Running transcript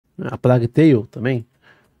A Plague Tale também.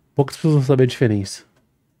 Poucas pessoas vão saber a diferença.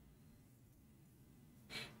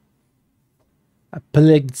 A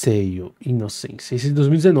Plague Tale, Inocência. Esse é de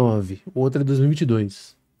 2019. O outro é de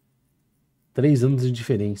 2022. 3 anos de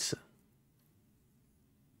diferença.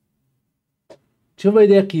 Tive uma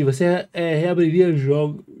ideia aqui. Você reabriria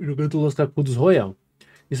jogando Los Cracudos Royal.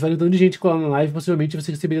 Isso vai um tanto de gente colar na live. Possivelmente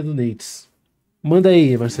você receberia donates. Manda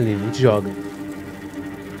aí, Marcelino. A gente joga.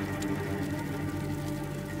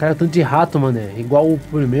 Cara, tanto de rato, mané. Igual o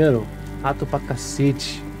primeiro. Rato pra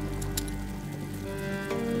cacete.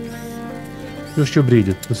 Justi o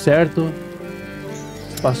brilho. Tudo certo?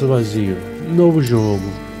 Espaço vazio. Novo jogo.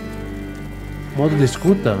 Modo de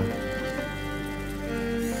escuta.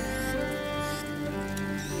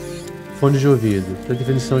 Fone de ouvido.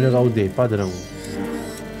 Definição de HD. Padrão.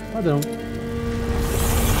 Padrão.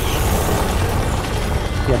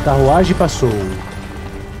 E a carruagem passou.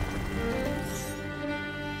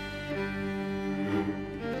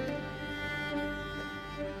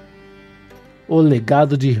 O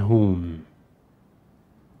legado de Rum.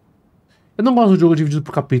 Eu não gosto do jogo dividido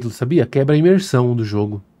por capítulo, sabia? Quebra a imersão do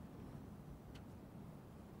jogo.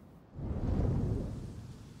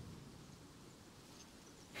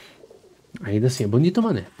 Ainda assim, é bonito,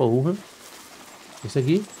 mané. Porra. Esse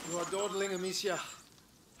aqui.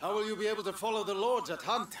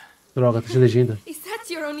 Droga, tá de legenda.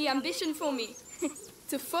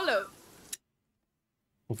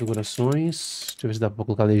 Configurações. Deixa eu ver se dá pra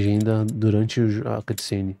colocar legenda durante a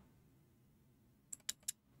cutscene.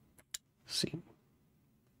 Sim.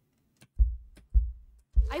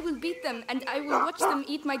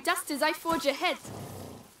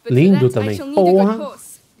 Lindo também. Porra.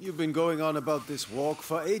 You've been going on about this walk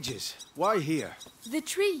for ages. Why here? The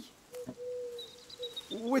tree.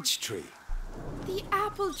 Which tree? The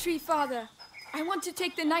apple tree, father. I want to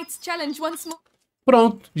take the knight's challenge once more.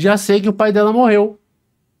 Pronto, já sei que o pai dela morreu.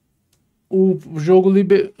 O jogo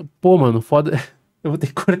liber... Pô, mano, foda. Eu vou ter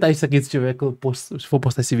que cortar isso aqui se for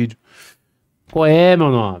postar esse vídeo. Qual é, meu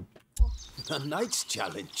nome? The knight's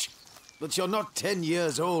challenge. But you're not 10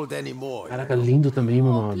 years old anymore. Caraca, lindo também,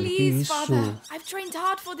 meu nome. Que Please, isso? father. I've trained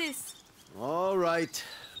hard for this. All right,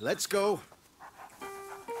 let's go.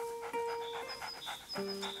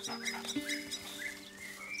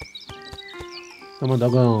 Toma,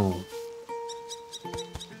 dogão.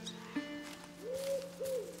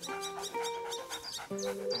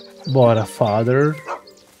 Bora, father.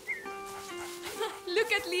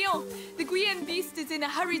 Look at Leon. The Guian beast is in a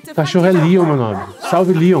hurry to Cachorro é Leon, meu nome.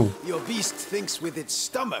 Salve, Leon. Your beast thinks with its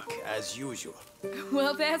stomach, as usual.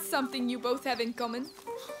 Well, there's something you both have in common.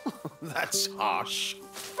 That's harsh.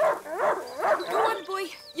 Come on, boy.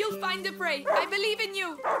 You'll find the prey. I believe in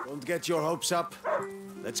you. Don't get your hopes up.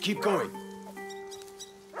 Let's keep going.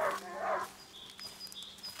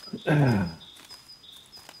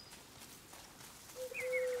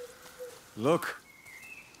 Look,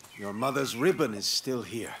 your mother's ribbon is still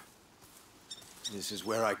here. This is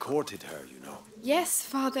where I courted her, you know. Yes,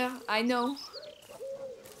 father, I know.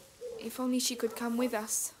 If only she could come with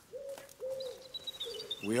us.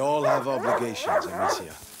 We all have obligations,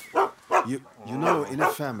 Amicia. You know, in a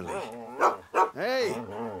family. Hey,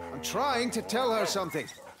 I'm trying to tell her something.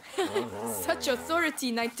 Such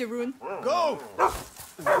authority, Knight de Rune. Go!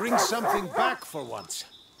 Bring something back for once.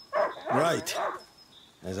 Right.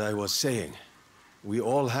 As I was saying, we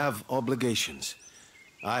all have obligations.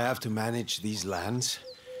 I have to manage these lands.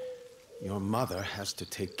 Your mother has to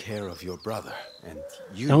take care of your brother. And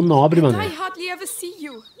you... É um nobre, mano. I hardly ever see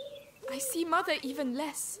you. I see mother even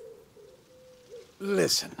less.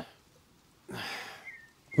 Listen.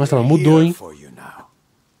 Nossa, ela mudou, hein? For you now.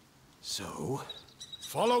 So,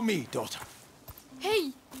 follow me, daughter.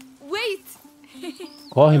 Hey, wait!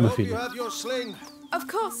 Corre, I meu hope you filho. have your sling. Of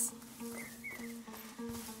course.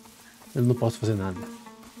 Eu não posso fazer nada.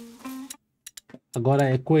 Agora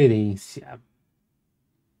é coerência.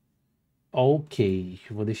 Ok,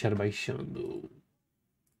 vou deixar baixando.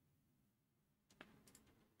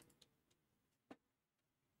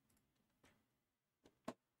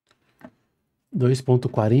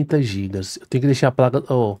 $2.40 GB. Eu tenho que deixar a plaga.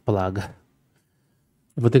 Oh, plaga.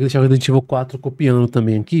 Eu vou ter que deixar o Resident Evil 4 copiando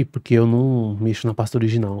também aqui, porque eu não mexo na pasta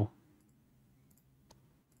original.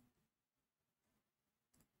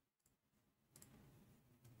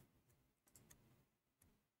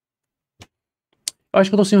 Eu acho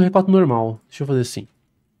que eu tô sem um recorte normal. Deixa eu fazer assim.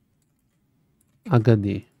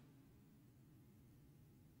 HD.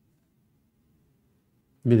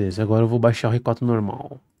 Beleza, agora eu vou baixar o recorte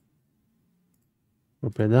normal.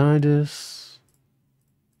 Propriedades.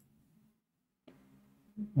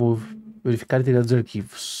 Vou verificar e integrar dos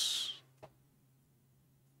arquivos.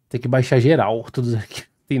 Tem que baixar geral, todos aqui.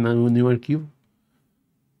 Tem nenhum arquivo.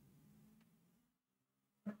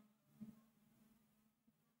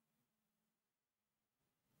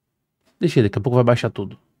 Deixa aí, daqui a pouco vai baixar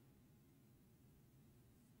tudo.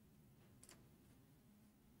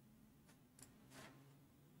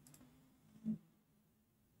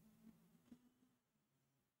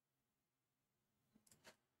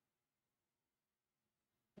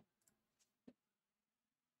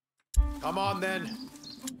 Come on then.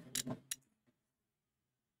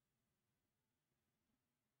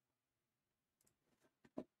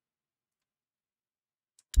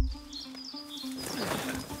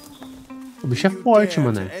 O bicho é forte, Dare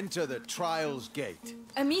mano. to enter the trial's gate.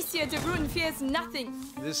 Amicia de Brune fears nothing.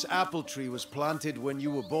 This apple tree was planted when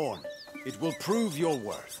you were born. It will prove your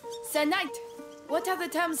worth. Sir Knight, what are the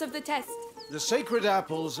terms of the test? The sacred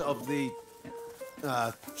apples of the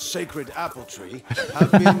sacred apple tree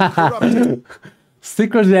have been corrupted.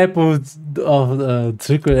 Secret Apple of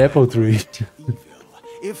Secret Apple Tree. Evil.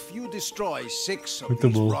 If you destroy 6 of Muito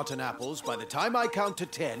these bom. rotten apples by the time I count to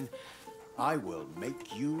 10, I will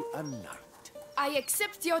make you a knight. I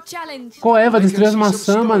accept your challenge. Qual é? Vai I can destruir as see maçãs,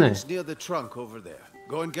 some mané. stones near the trunk over there.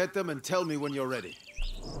 Go and get them and tell me when you're ready.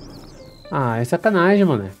 Ah, é sacanagem,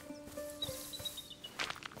 mané. Ready?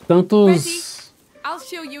 Tantos... I'll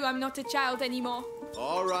show you I'm not a child anymore.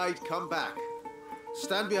 All right, come back.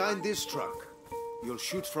 Stand behind this trunk. You'll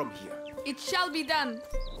shoot from here. It shall be done.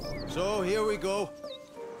 So here we go.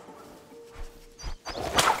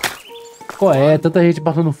 Qual é? Tanta gente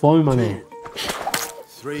passando fome, mané.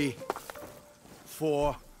 3,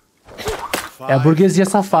 4, 5. É a burguesia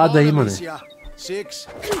safada aí, mané. 6,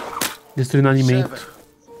 Destruindo 7, alimento.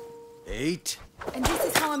 8, And this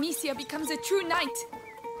is how Amicia becomes a true knight.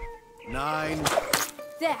 9.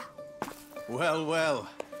 There. Well, well.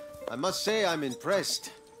 I must say I'm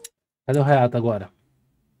impressed. Cadê o reato agora?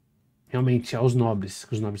 Realmente, aos nobres,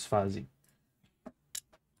 que os nobres fazem.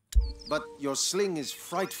 But your sling is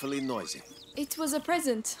frightfully noisy. It was a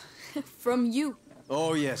present. From you.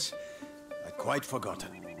 Oh, yes. I'd quite forgotten.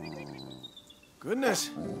 Goodness,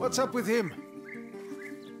 what's up with him?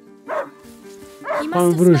 He must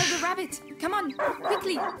Oh, have bruxo. smelled the rabbit. Come on,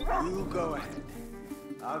 quickly. You go ahead.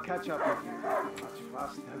 I'll catch up with you much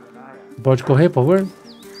faster than I am. Pode correr, por favor?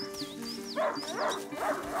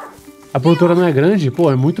 A produtora não é grande?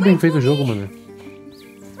 Pô, é muito bem feito o jogo, mano.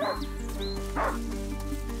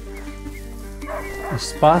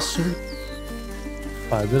 Espaço.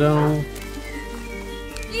 Padrão.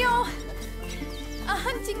 Leo! A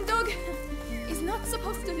hunting dog is not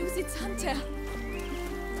supposed to lose its hunter.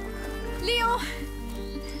 Leo!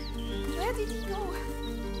 Where did he go?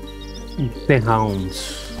 The Hound.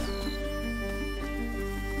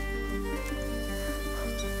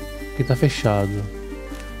 Aqui tá fechado.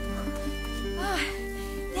 Ah,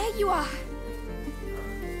 there you are.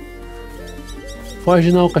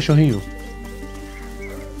 Foge não, cachorrinho.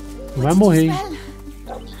 Não vai morrer, hein? Smell.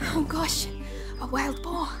 Oh gosh, a wild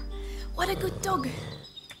boar. What a good dog.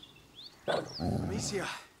 Amicia,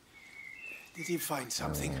 did you find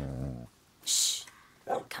something? Shh.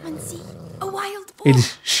 Come and see. A wild boar.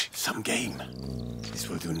 Eles... Shh. Some game. This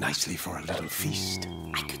will do nicely for a little feast.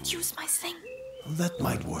 I could use my sling. That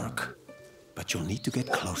might work. But you'll need to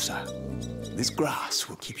get closer. This grass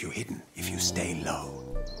will keep you hidden if you stay low.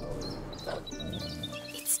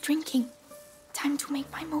 It's drinking. Time to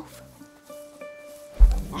make my move.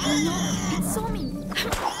 Oh no, it saw me.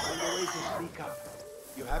 Find a way to sneak up.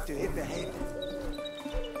 You have to hit the head.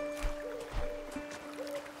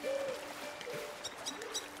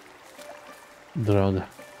 Droga.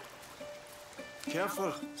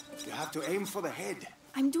 Careful. You have to aim for the head.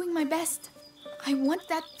 I'm doing my best. I want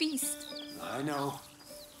that feast. I know.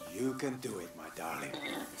 You can do it, my darling.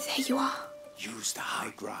 There you are. Use the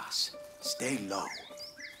high grass. Stay low.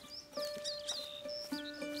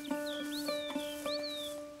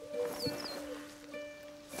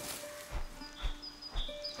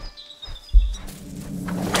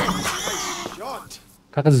 Nice shot.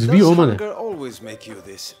 O cara desviou, Does mano. hunger always make you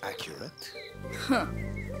this accurate? Huh.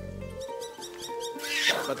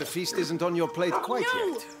 But the feast isn't on your plate quite No!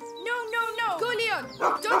 yet. No, no, no! Go, Leon!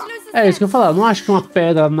 Don't lose the É isso que eu ia sense. falar. Eu não acho que uma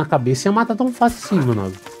pedra na cabeça ia matar tão fácil assim,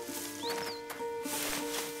 mano.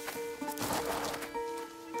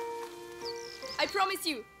 I promise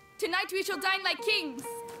you, tonight we shall dine like kings.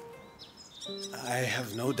 I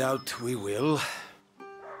have no doubt we will.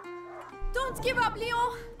 Don't give up,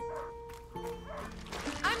 Leon.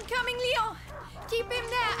 I'm coming, Leon. Keep him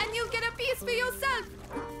there and you'll get a piece for yourself.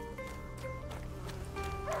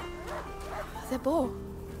 The boar.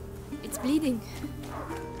 It's bleeding.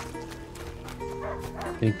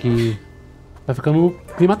 Tem que Tá ficando um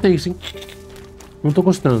clima tenso, hein? Não tô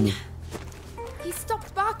gostando. He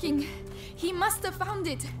stopped barking. He must have found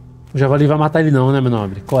it. O javali vai matar ele não, né, meu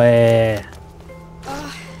nobre? Qual é?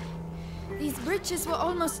 These bridges were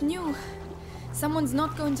almost new. Someone's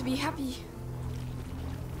not going to be happy.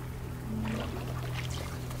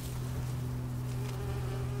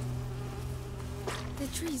 The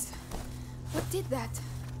trees. What did that?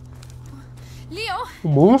 Leo, O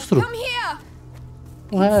monstro? come here.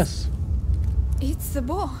 O resto. It's the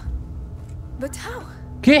boar. But how?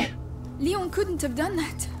 Que? Leon couldn't have done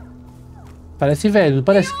that. Parece velho, não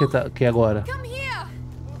parece que é agora. Come here.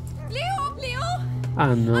 Leo.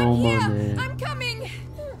 Ah, não, I'm here. mané. I'm coming.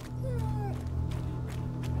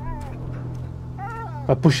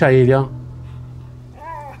 Vai puxar ele, ó.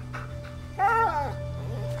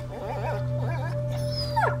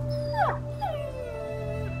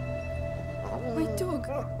 My dog.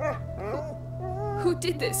 Who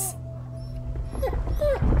did this?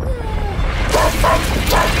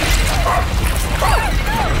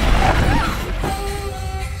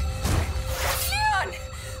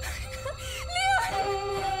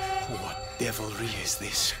 What devilry is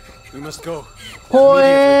this? We must go. Qual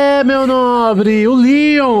é, meu nobre? O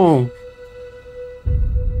Leon!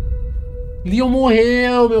 Leon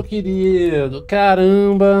morreu, meu querido.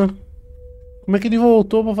 Caramba. Como é que ele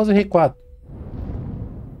voltou pra fazer R4?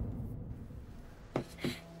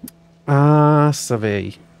 Nossa,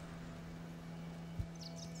 velho.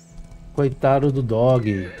 Coitado do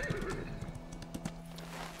dog.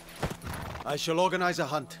 I shall organize a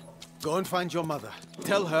hunt. Go and find your mother.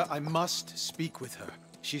 Tell her I must speak with her.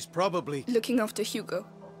 She's probably... Looking after Hugo.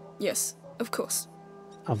 Yes, of course.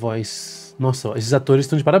 A voz... Nossa, esses atores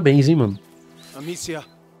estão de parabéns, hein, mano. Amicia,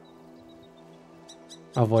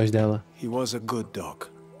 A voz dela. he was a good dog.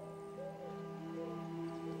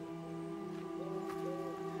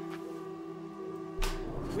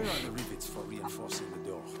 Where are the rivets for reinforcing the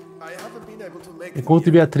door? I haven't been able to make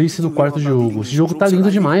Encontre Beatrice no quarto de jogo. Esse jogo tá lindo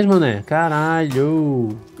demais, mané. Caralho.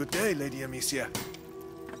 Good day, Lady Amicia.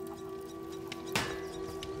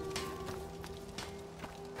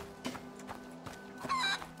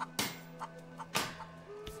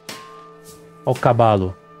 Ó o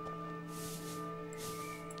cavalo.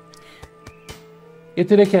 Eu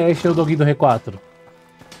teria que este é o doguinho do R4.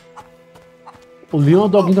 O Leon é o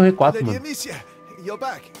doguinho do R4, Lady mano. Amicia, you're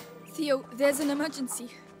back. Theo, there's an emergency.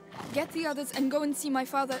 Get the others and go and see my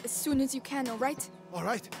father as soon as you can, all right? All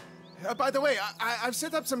right. By the way, I've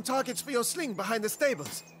set up some targets for your sling behind the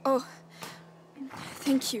stables. Oh,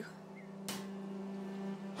 thank you.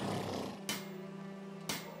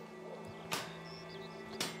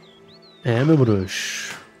 É, meu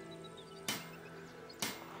bruxo.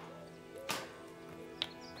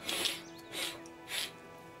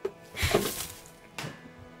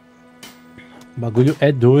 O bagulho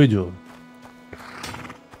é doido.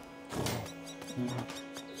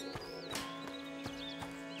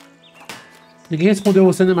 Ninguém respondeu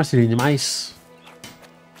você, né, Marceline? Mas...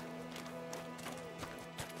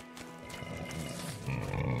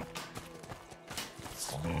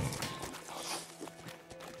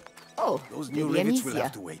 Oh, Those new Lady rivets will Amicia,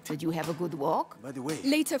 have to wait. did you have a good walk? By the way,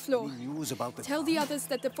 Later, Flo. any news about the Tell the others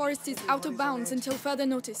that the forest is out of bounds until further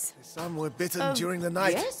notice. Some were bitten during the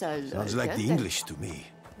night. Yes, I'll Sounds like tell the them. English to me.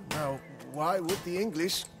 Now, why would the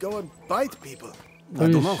English go and bite people? I Pois.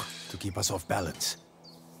 don't know. To keep us off balance.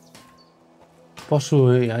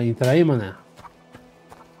 Posso entrar aí, mané?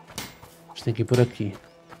 A gente tem que ir por aqui.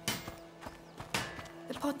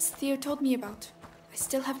 The pots Theo told me about. I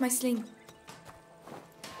still have my sling.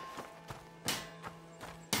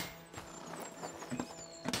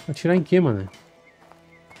 Atirar em quê, mané?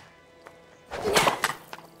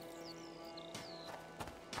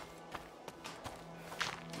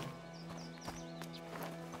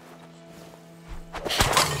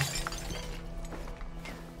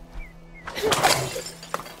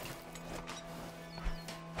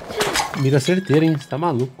 Mira certeira, hein? Você tá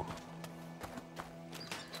maluco.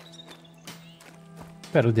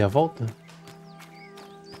 Pera, eu dei a volta?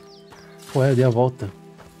 Ué, eu dei a volta.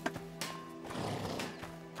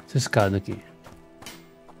 Essa escada aqui.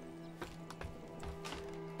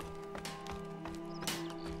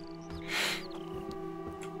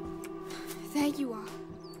 There you are.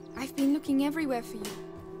 I've been looking everywhere for you.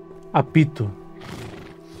 Apito.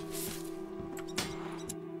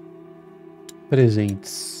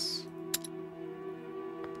 Presentes.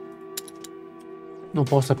 Não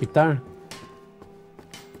posso apitar?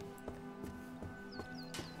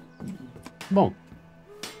 Bom.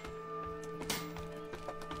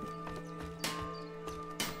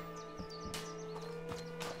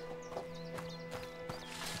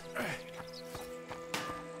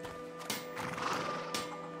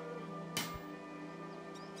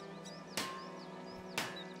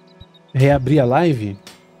 reabrir a live,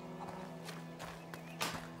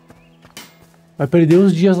 vai perder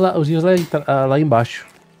os dias lá embaixo.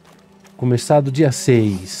 Começar do dia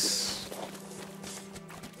 6.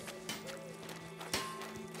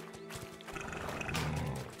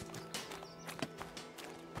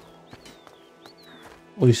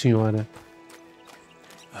 Oi, senhora.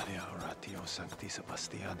 Sancti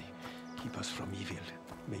Sebastiani, keep us from evil.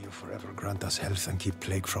 May you forever grant us health and keep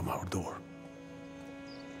plague from our door.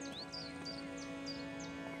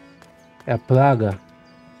 É a plaga.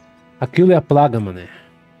 Aquilo é a plaga, mané.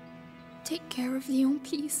 Take care of Leon,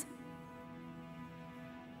 please.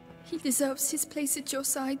 He deserves his place at your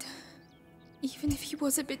side, even if he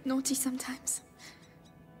was a bit naughty sometimes.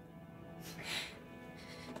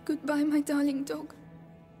 Goodbye, my darling dog.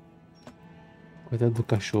 Coitado do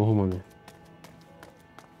cachorro, mané.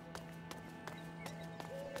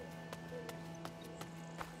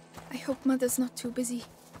 I hope Mother's not too busy.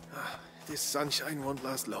 This sunshine won't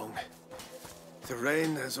last long. The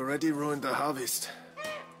rain has already ruined the harvest.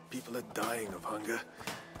 People are dying of hunger.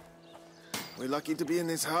 We're lucky to be in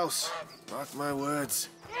this house. Mark my words.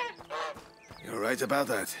 You're right about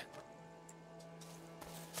that.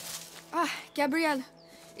 Ah, Gabrielle.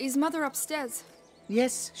 Is Mother upstairs?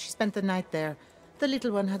 Yes, she spent the night there. The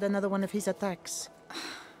little one had another one of his attacks.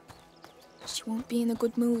 She won't be in a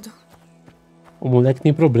good mood. O moleque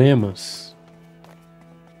tem problemas.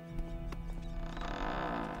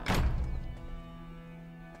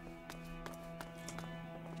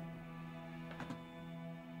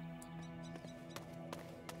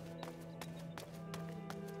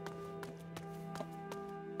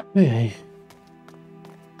 Ai, ai.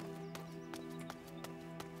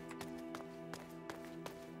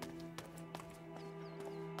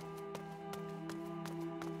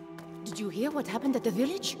 Did you hear what happened at the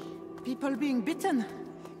village? People being bitten.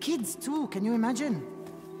 Kids too, can you imagine?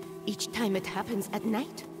 Each time it happens at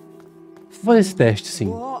night? Vou fazer esse teste, sim.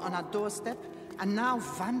 War on our doorstep, and now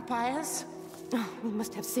vampires? Oh, we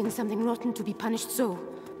must have seen something rotten to be punished so.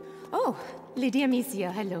 Oh, Lady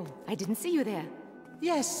Amicia, hello. I didn't see you there.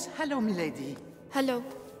 Yes, hello, milady. Hello.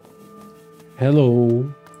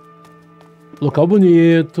 Hello. Local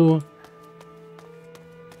bonito.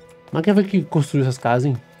 Mas quem foi que construiu essas casas,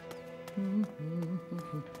 hein?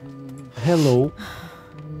 Hello.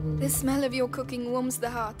 The smell of your cooking warms the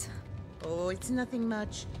heart. Oh, it's nothing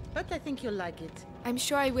much, but I think you'll like it. I'm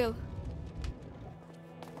sure I will.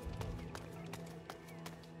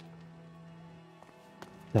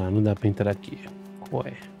 Tá, não dá pra entrar aqui.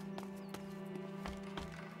 Ué.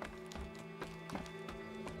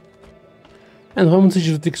 Não vamos no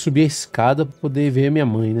sentido de ter que subir a escada pra poder ver a minha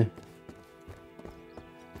mãe, né?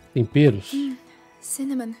 Temperos?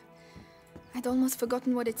 Cinnamon. I'd almost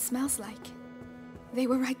forgotten what it smells like. They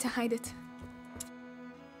were right to hide it.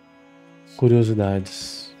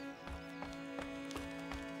 Curiosidades.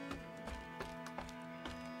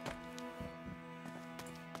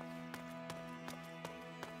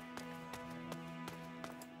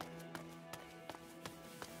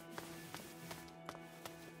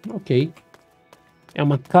 Ok. É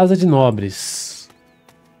uma casa de nobres.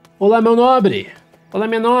 Olá, meu nobre! Olá,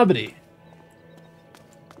 minha nobre!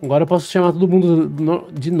 Agora eu posso chamar todo mundo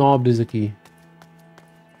de nobres aqui.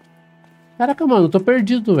 Caraca, mano, eu tô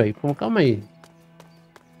perdido, velho. Calma aí.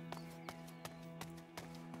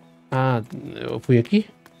 Ah, eu fui aqui?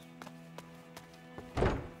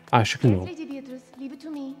 Acho que não. Lady Beatrice, leave it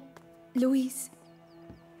to me. Louise,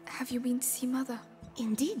 have you been to see Mother?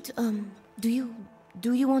 Indeed. Do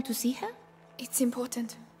you want to see her? It's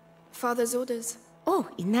important. Father's orders. Oh,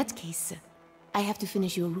 in that case, I have to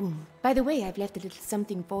finish your room. By the way, I've left a little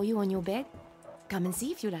something for you on your bed. Come and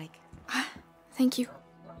see if you like. Ah, thank you.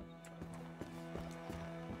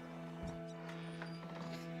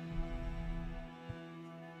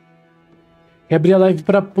 Quer abrir a live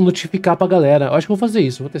pra notificar pra galera. Eu acho que eu vou fazer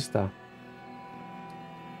isso, vou testar.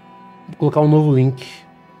 Vou colocar um novo link.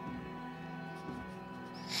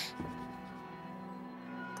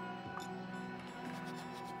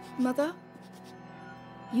 Mother?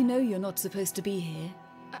 You know you're not supposed to be here.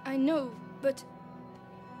 I know, but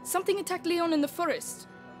something attacked Leon in the forest.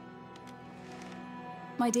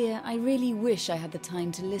 My dear, I really wish I had the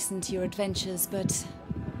time to listen to your adventures, but...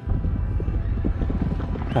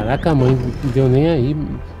 Caraca, a mãe não deu nem aí.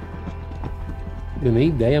 Deu nem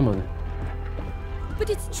ideia, mano.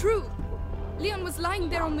 But it's true. Leon was lying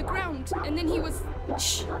there on the ground, and then he was...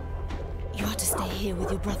 Shh! You are to stay here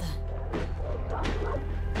with your brother.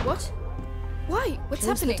 What? Why? What's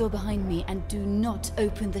Close happening? the door behind me and do not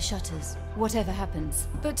open the shutters, whatever happens.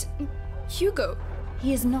 But Hugo...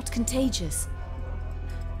 He is not contagious.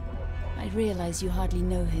 I realize you hardly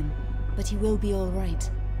know him, but he will be all right.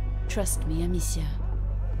 Trust me, Amicia.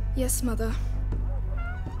 Yes, Mother.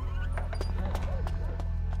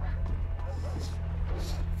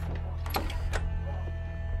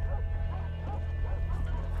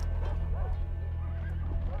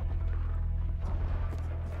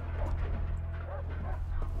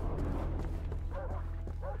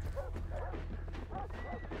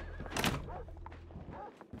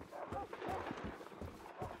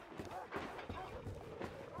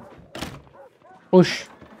 Oxi.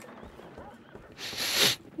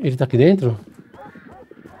 Ele tá aqui dentro?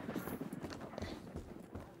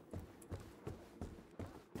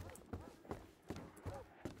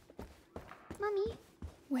 Mommy,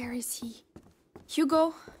 where is he?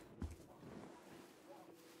 Hugo?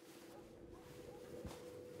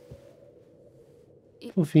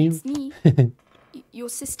 Fofinho. It's me. Your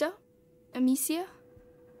sister, Amicia?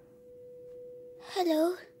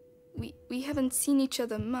 Hello. We haven't seen each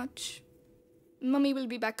other much. Mummy will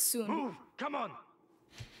be back soon. Move! Come on!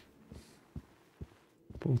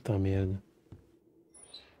 Puta merda.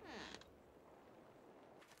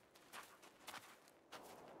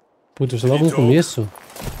 Putz, isso logo no começo?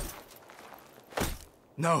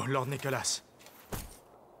 No, Lord Nicholas.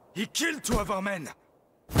 He killed 2 of our men.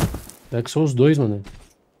 É que são os dois, mano.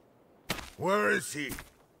 Where is he?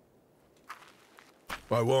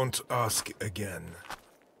 I won't ask again.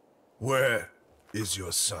 Where is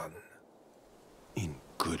your son? In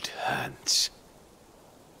good hands.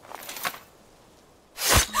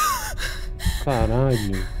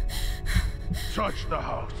 Caralho. Touch the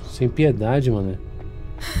house. Sem piedade, mano.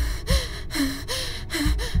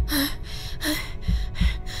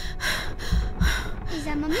 Is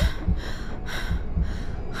that Mommy?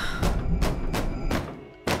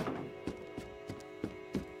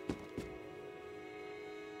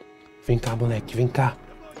 Vem cá, moleque, vem cá.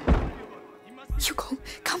 Hugo,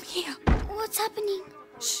 come here. What's happening?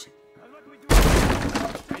 Shh.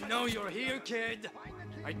 I know you're here, kid.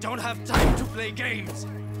 I don't have time to play games.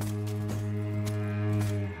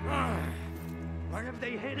 Where have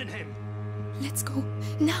they hidden him? Let's go.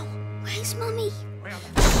 Now. Where's Mommy?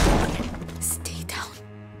 Stay down.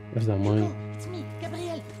 Mas da mãe. It's me,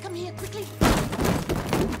 Gabrielle. Come here, quickly.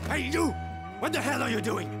 Hey, you! What the hell are you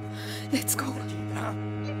doing? Let's go. Huh?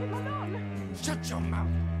 Shut your mouth.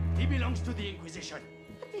 He belongs to the Inquisition.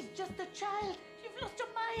 He's just a child. You've lost your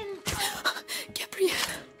mind. Gabrielle.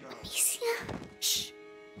 Amicia? Shh.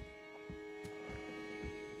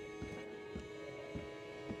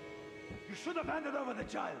 You should have handed over the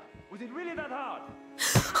child. Was it really that hard?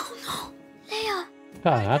 Oh no. Leia.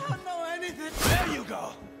 Caraca. know anything. There you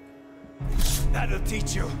go. That'll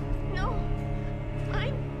teach you. No.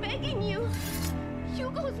 I'm begging you.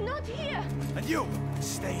 Hugo's not here. And you,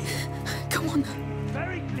 stay here. Come on.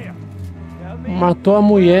 Very clear. Tell me Matou a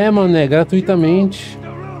mulher, mané, gratuitamente. the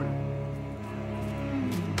rule.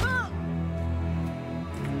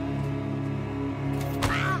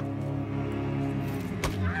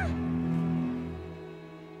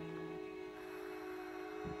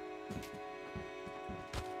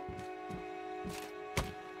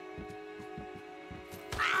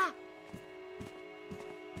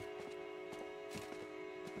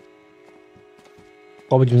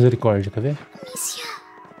 Cobra de misericórdia, quer ver? Amicia,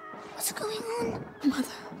 what's going on?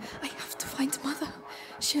 Mother. I have to find Mother.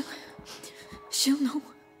 She'll know.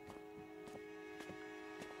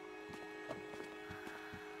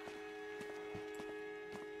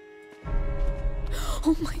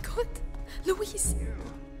 Oh my god. Louise.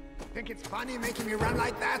 Think it's funny making me run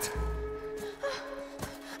like that?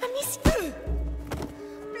 Amicia!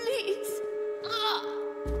 Please!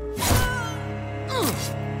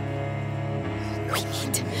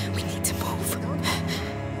 We need to move.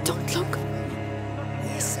 Don't look.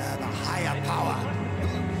 We serve a higher power.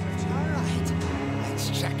 All right. Let's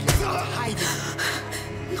check you out hiding.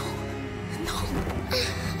 No. No,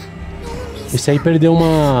 Amicia. Esse aí perdeu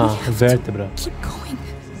uma vértebra. Keep going.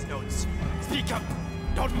 Notes. Speak up.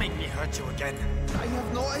 Don't make me hurt you again. I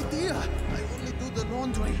have no idea. I only do the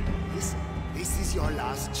laundry. Listen, this is your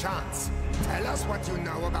last chance. Tell us what you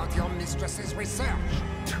know about your mistress's research.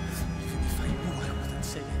 Even if I knew, I wouldn't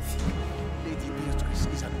say anything. Lady Beatrice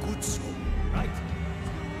is a good soul, right?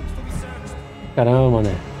 Needs to be searched. Caramba,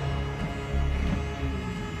 mané.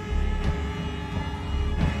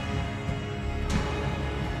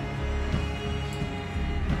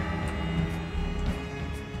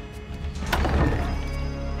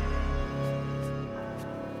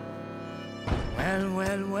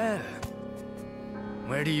 Well.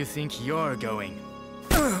 Where do you think you're going?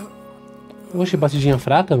 Oxe, batidinha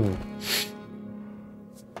fraca, mano.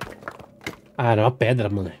 Ah, era uma pedra,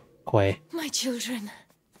 mano. Qual é? My children.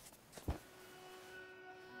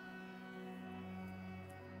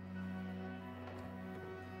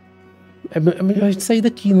 É melhor a gente sair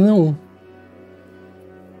daqui, não.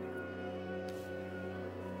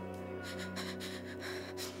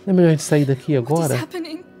 Não é melhor a gente sair daqui agora? What's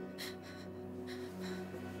happening?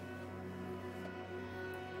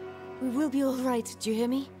 We will be all right. Do you hear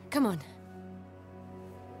me? Come on.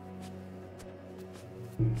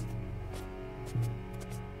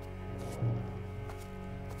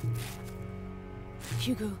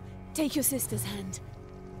 Hugo, take your sister's hand.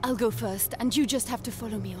 I'll go first, and you just have to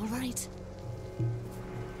follow me, all right?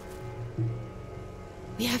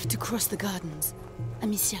 We have to cross the gardens.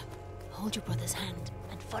 Amicia, hold your brother's hand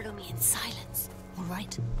and follow me in silence, all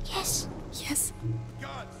right? Yes. Yes,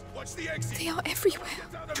 Guards, watch the exit. they are everywhere.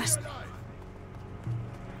 Trust me.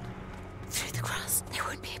 Through the grass, they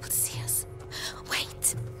won't be able to see us.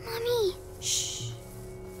 Wait. Mommy. Shh.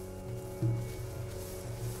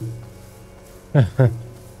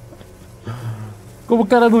 Como o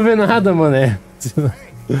cara não vê nada, mané.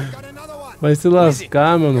 Vai se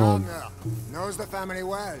lascar, meu nome. Knows the family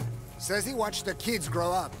well. Says he watched the kids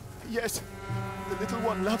grow up. Yes, the little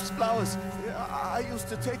one loves flowers. I used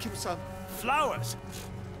to take him some. Flowers?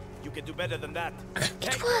 You can do better than that.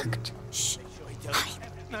 It worked. Shh.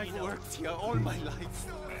 I've worked here all my life.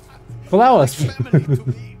 Flowers. Family to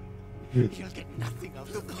me. You'll get nothing out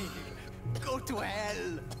of me. Go to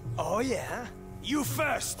hell. Oh yeah? You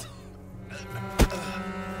first.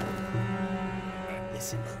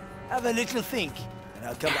 Listen, have a little think, and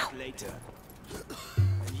I'll come back later.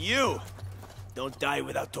 And you, don't die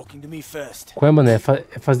without talking to me first. Qual é, mano?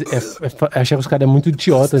 Achar que os caras é muito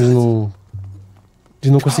idiota de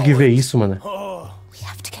não conseguir ver isso, mano. We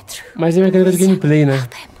have to get through. Mas é mecânica de gameplay, né?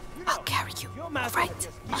 I'll carry you. All right.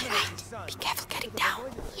 All right. Be careful getting down.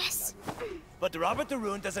 Yes. But Robert the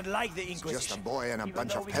Rune doesn't like the Just Inquisition. a boy and a Even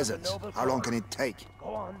bunch though of we have a peasants. noble How long cause. can it take?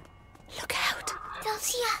 Go on. Look out. They'll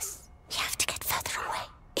see us. We have to get further away.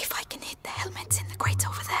 If I can hit the helmets in the crates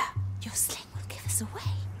over there, Your sling will give us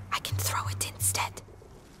away. I can throw it instead.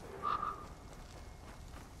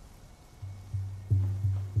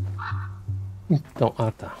 Então,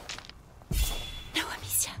 tá. No,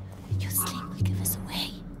 Amicia. Your sling will give us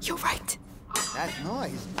away. You're right. That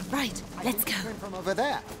noise Right, let's go. came from over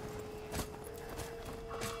there.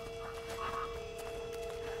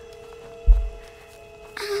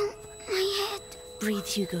 Ow, my head. Breathe,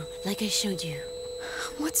 Hugo, like I showed you.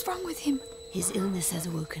 What's wrong with him? His illness has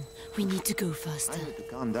awoken. We need to go I faster. need to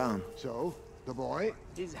calm down. So, the boy?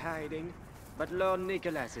 He's hiding, but Lord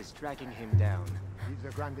Nicholas is tracking him down. He's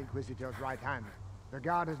the Grand Inquisitor's right hand. The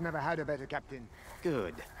guard has never had a better captain.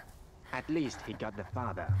 Good. At least he got the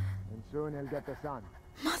father. And soon he'll get the son.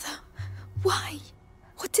 Mother, why?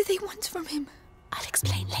 What do they want from him? I'll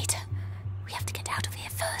explain later. We have to get out of here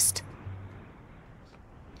first.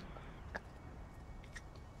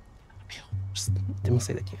 Temos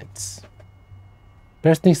que sair daqui antes.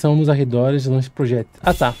 Presta atenção nos arredores e lance projétil.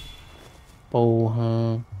 Ah, tá.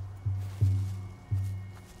 Porra.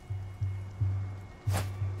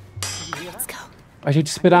 Let's go. A gente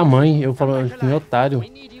esperar a mãe. Eu falo, que nem otário. We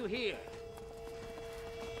need you here.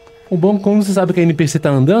 O bom é que quando você sabe que a NPC tá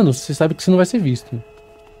andando, você sabe que você não vai ser visto.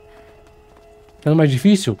 É mais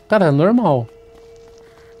difícil? Cara, é normal.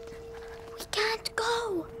 We can't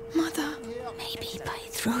go. Mother, Maybe by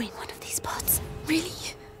throwing one of these pots, really?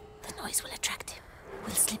 the noise will attract him.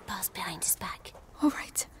 We'll slip past behind his back. All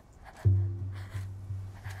right.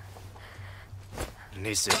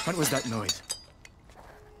 Listen, what was that noise?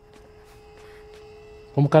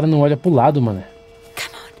 Como o cara não olha pro lado, mano.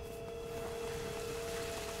 Come on.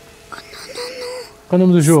 Qual é o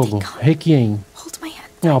nome do jogo? Requiem. Hold my hand.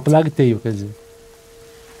 Não, Plague Tale, quer dizer.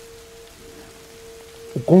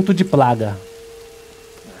 O Conto de Plaga.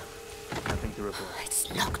 Nothing to report. It's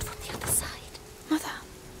locked from the other side. Mother,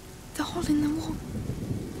 the hole in the wall.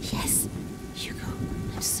 Yes, Hugo,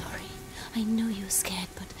 I'm sorry. I know you're scared,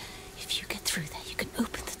 but if you get through there, you can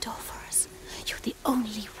open the door for us. You're the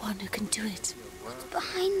only one who can do it. What's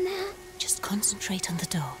behind there? Just concentrate on the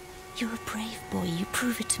door. You're a brave boy. You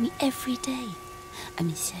prove it to me every day.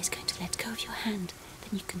 Amicia is going to let go of your hand.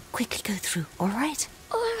 Then you can quickly go through, all right?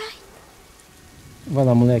 All right. Vai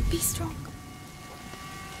lá, moleque. Be strong.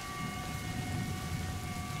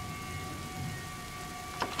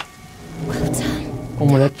 Well done. O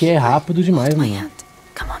moleque é rápido demais, My mano. hand.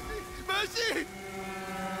 Come on.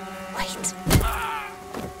 Wait.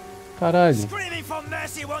 Caralho. Screaming for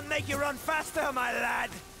mercy won't make you run faster, my lad.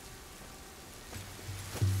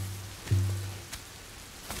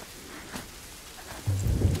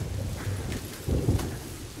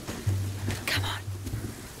 Come on.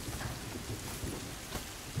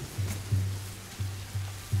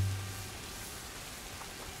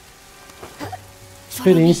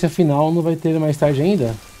 experiência final não vai ter mais tarde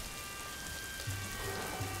ainda?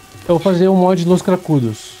 Eu vou fazer um mod de Los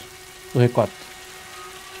Cracudos do R4.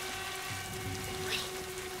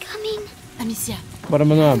 Amicia. Bora,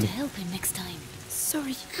 meu nome. Help him next time.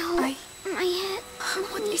 Sorry, My head.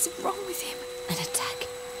 What is wrong with him? An attack.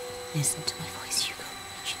 Listen to my voice, Hugo.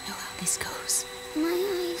 You know how this goes. My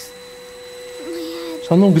eyes. My head.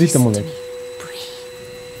 Só não grita, Listen to moleque. me.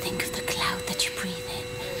 Breathe. Think of the cloud that you breathe in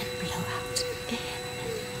and blow out. In,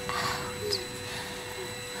 out.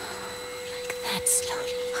 Like that,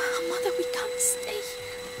 slowly. Mother, we can't stay.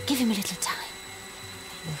 Give him a little time.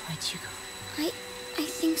 You're right, Hugo. I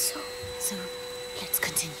think so. So, let's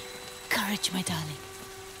continue. Courage, my darling.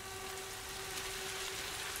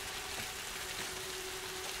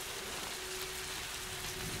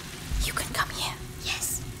 You can come here.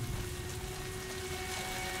 Yes.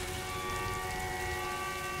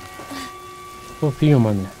 Fofinho,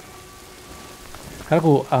 mano. Cara,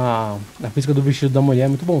 a física do vestido da mulher é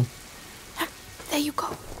muito bom. There you go.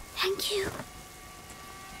 Thank you.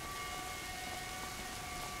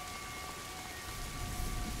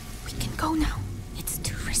 We can go now. It's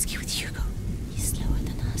too risky with Hugo. He's slower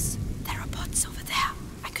than us. There are pots over there.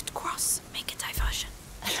 I could cross, make a diversion.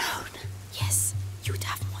 Alone? Yes, you'd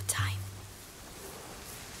have more time.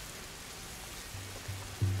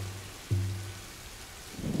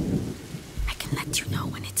 I can let you know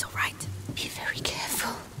when it's all right. Be very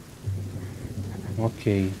careful.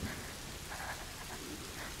 Ok.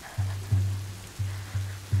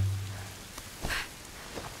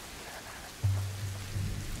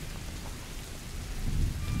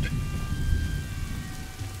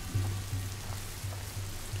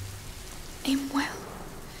 Aim well.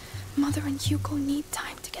 Mother and Hugo need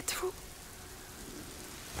time to get through.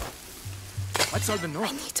 What's all the I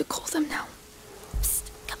noise? need to call them now. Psst,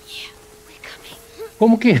 come here. We're coming.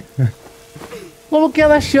 Como que? Como que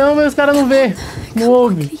ela chama e os caras não vê? Não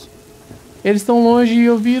ouve. Eles estão longe e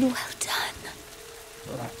ouviram. Well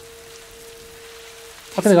done.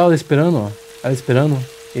 Olha que legal, ela esperando, ó. Ela esperando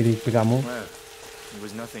ele pegar a mão. Well, it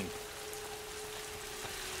was nothing.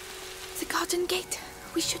 The garden gate.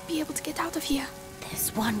 We should be able to get out of here.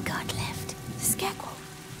 There's one guard left. The scarecrow.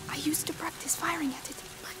 I used to practice firing at it.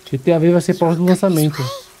 GTA V vai ser próximo do lançamento.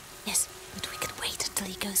 Yes, but we can wait until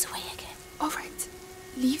he goes away again. All right.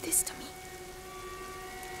 Leave this to me.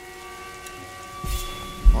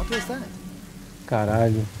 What was that?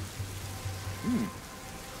 Caralho.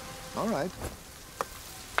 All right.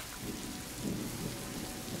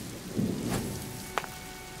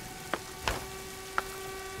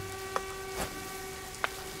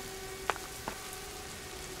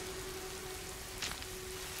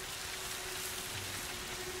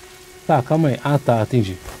 Tá, calma aí. Ah, tá,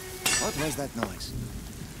 entendi. What was that noise?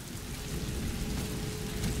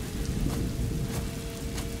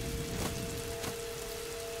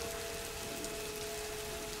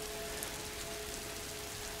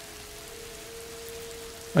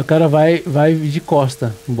 O cara vai de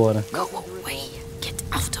costa embora. Go away. Get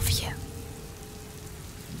out of here.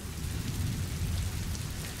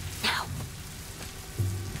 Now.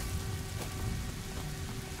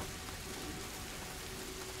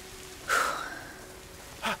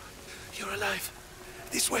 You're alive.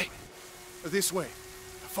 This way. This way.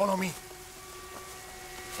 Follow me.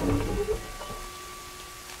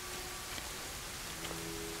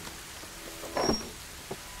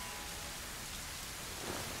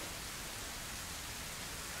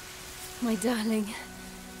 My darling.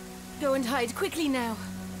 Go and hide quickly now.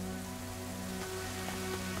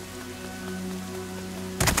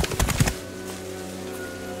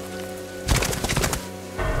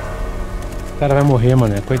 O cara vai morrer,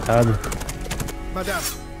 mano. Coitado. Madame,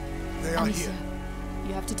 they are Amicia, here.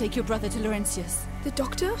 you have to take your brother to Laurentius. The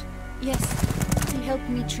doctor? Yes, he helped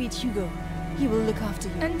me treat Hugo. He will look after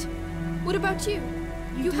you. And what about you?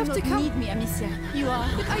 You do have not to come. need me, Amicia. You are.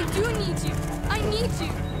 But I do need you. I need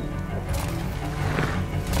you.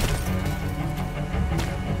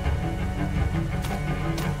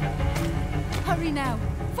 Hurry now.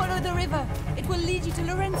 Follow the river. It will lead you to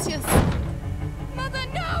Laurentius. Mother,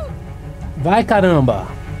 no! Vai, caramba!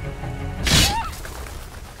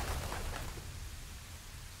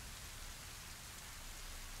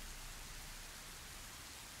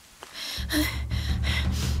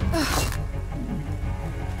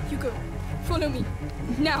 Hugo, follow me.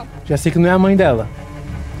 Now. Já sei que não é a mãe dela.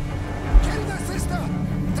 Kill the sister!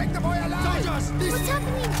 Take the boy alive! What's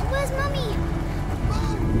happening? Where's Mummy?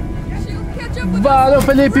 She'll catch up with Valeu, us.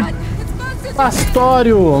 Felipe Run. It's faster.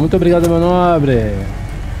 Pastório! Muito obrigado, meu nobre.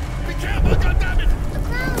 Be careful, goddammit!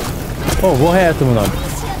 Pô, vou reto, meu nobre.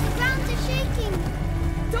 Alicia, the ground is shaking.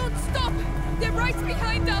 Don't stop. They're right behind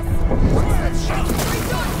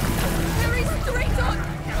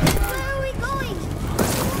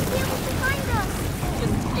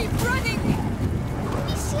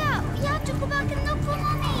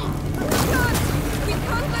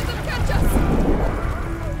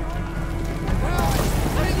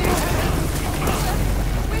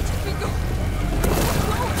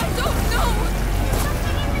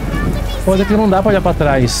Foda que não dá pra olhar pra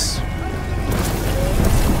trás.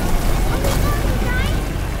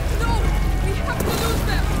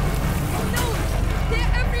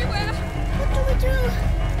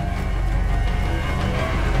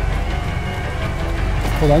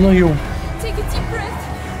 Vou lá no rio.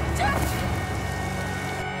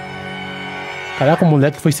 Caraca, o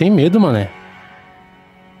moleque foi sem medo, mané.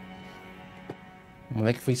 O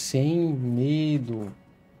moleque foi sem medo.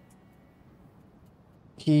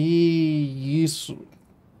 Que isso?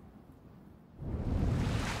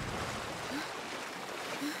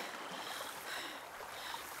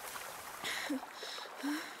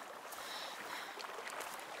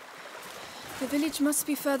 The village must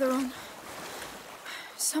be further on.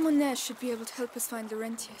 Someone there should be able to help us find the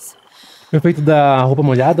rentiers. O efeito da roupa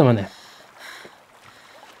molhada, mané.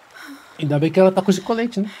 Ainda bem que ela tá com esse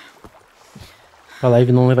colete, né? Pra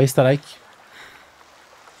live não levar strike.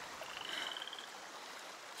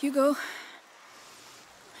 Hugo.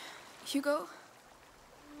 Hugo.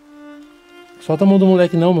 Solta a mão do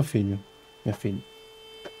moleque não, meu filho. Minha filha.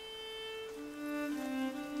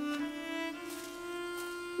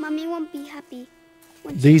 Mommy won't be happy.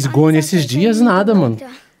 Days Gone esses dias, nada, mano.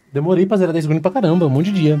 Demorei pra zerar Days Gone pra caramba, um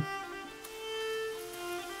monte de dia.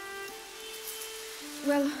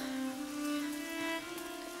 Well,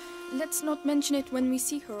 let's not mention it when we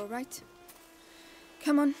see her, alright?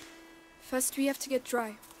 Come on. First we have to get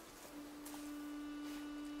dry.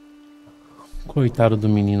 Coitado do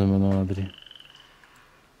menino, meu nobre.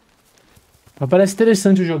 Mas parece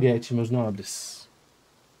interessante o joguete, meus nobres.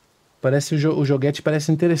 Parece o joguete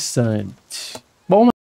parece interessante. Bom,